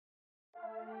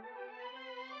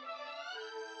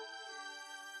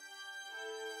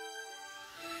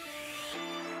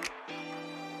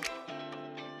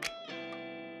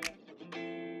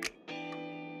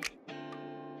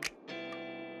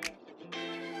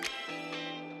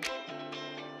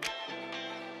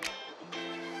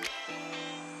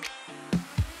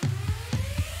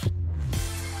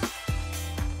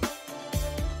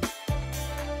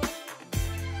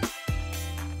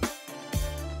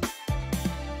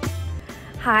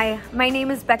Hi, my name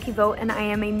is Becky Vogt and I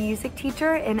am a music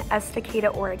teacher in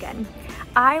Estacada, Oregon.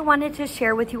 I wanted to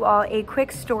share with you all a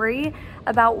quick story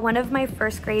about one of my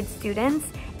first grade students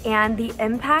and the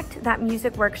impact that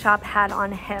music workshop had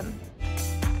on him.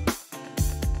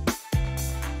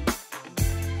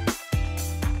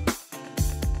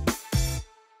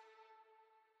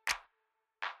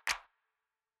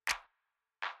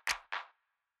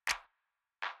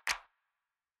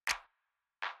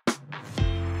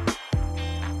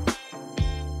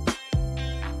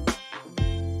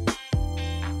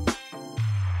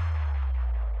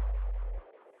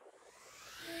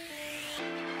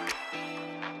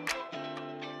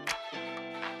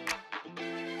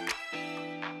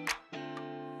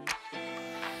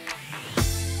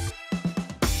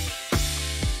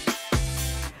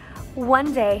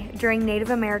 One day during Native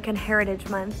American Heritage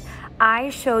Month, I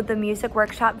showed the music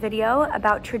workshop video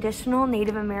about traditional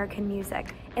Native American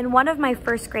music. In one of my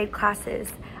first grade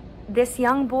classes, this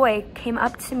young boy came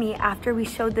up to me after we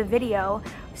showed the video,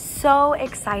 so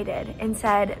excited, and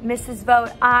said, "Mrs.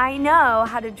 Vogt, I know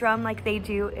how to drum like they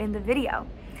do in the video."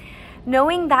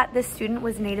 Knowing that the student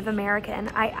was Native American,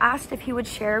 I asked if he would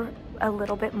share a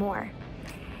little bit more.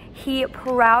 He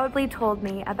proudly told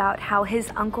me about how his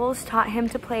uncles taught him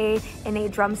to play in a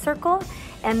drum circle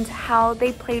and how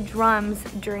they played drums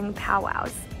during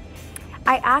powwows.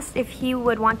 I asked if he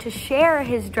would want to share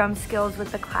his drum skills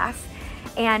with the class,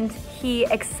 and he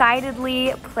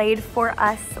excitedly played for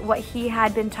us what he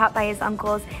had been taught by his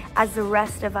uncles as the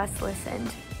rest of us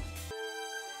listened.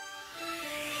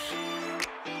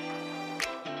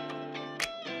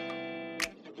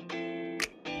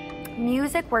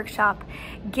 Music workshop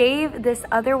gave this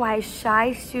otherwise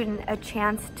shy student a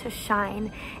chance to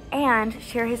shine and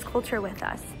share his culture with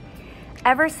us.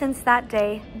 Ever since that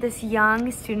day, this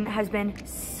young student has been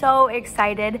so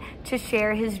excited to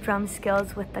share his drum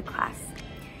skills with the class.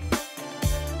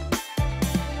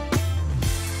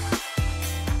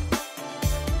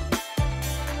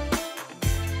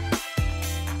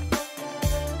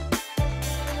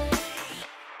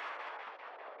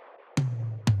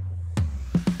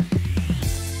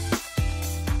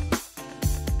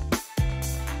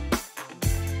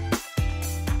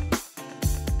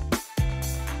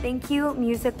 Thank you,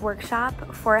 Music Workshop,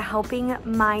 for helping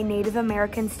my Native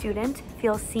American student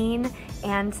feel seen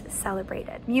and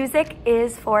celebrated. Music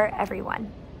is for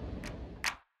everyone.